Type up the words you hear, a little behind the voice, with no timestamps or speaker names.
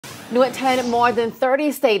New at 10, more than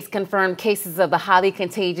 30 states confirmed cases of the highly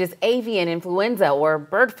contagious avian influenza or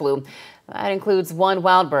bird flu. That includes one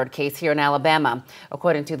wild bird case here in Alabama,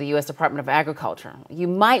 according to the U.S. Department of Agriculture. You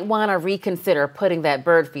might want to reconsider putting that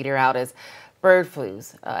bird feeder out as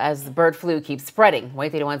the bird flu keeps spreading. WAAY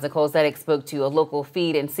 31's Nicole Zedek spoke to a local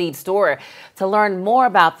feed and seed store to learn more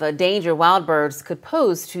about the danger wild birds could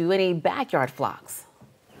pose to any backyard flocks.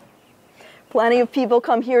 Plenty of people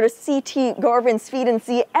come here to CT Garvin's Feed and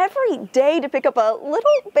Seed every day to pick up a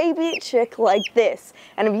little baby chick like this.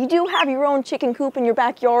 And if you do have your own chicken coop in your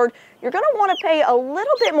backyard, you're going to want to pay a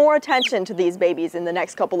little bit more attention to these babies in the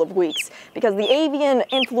next couple of weeks because the avian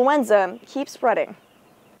influenza keeps spreading.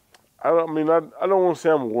 I don't want to say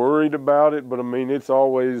I'm worried about it, but I mean, it's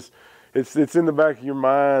always, it's in the back of your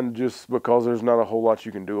mind just because there's not a whole lot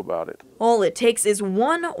you can do about it. All it takes is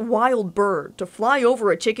one wild bird to fly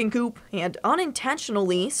over a chicken coop and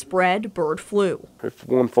unintentionally spread bird flu. If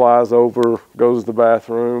one flies over, goes to the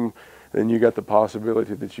bathroom, then you got the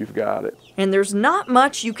possibility that you've got it. And there's not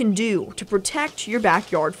much you can do to protect your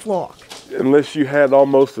backyard flock. Unless you had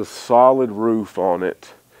almost a solid roof on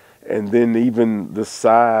it, and then even the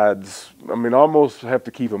sides, I mean, almost have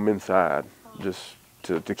to keep them inside just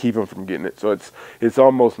to keep them from getting it. So it's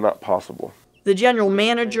almost not possible. The general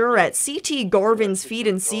manager at CT Garvin's Feed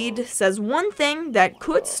and Seed says one thing that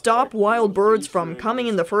could stop wild birds from coming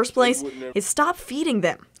in the first place is stop feeding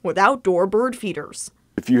them with outdoor bird feeders.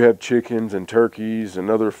 If you have chickens and turkeys and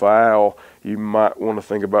other fowl, you might want to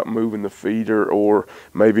think about moving the feeder or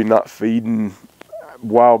maybe not feeding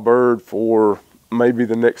wild bird for maybe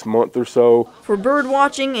the next month or so. For bird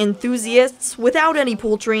watching enthusiasts, without any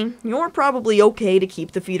poultry, you're probably okay to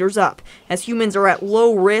keep the feeders up, as humans are at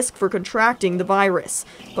low risk for contracting the virus.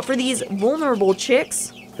 But for these vulnerable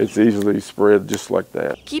chicks, it's easily spread just like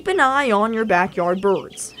that. Keep an eye on your backyard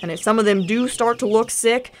birds, and if some of them do start to look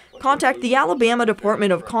sick, contact the Alabama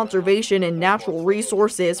Department of Conservation and Natural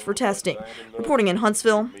Resources for testing. Reporting in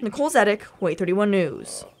Huntsville, Nicole Zedek, WAAY 31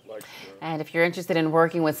 News. And if you're interested in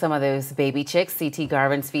working with some of those baby chicks, CT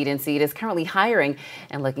Garvin's Feed and Seed is currently hiring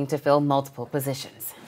and looking to fill multiple positions.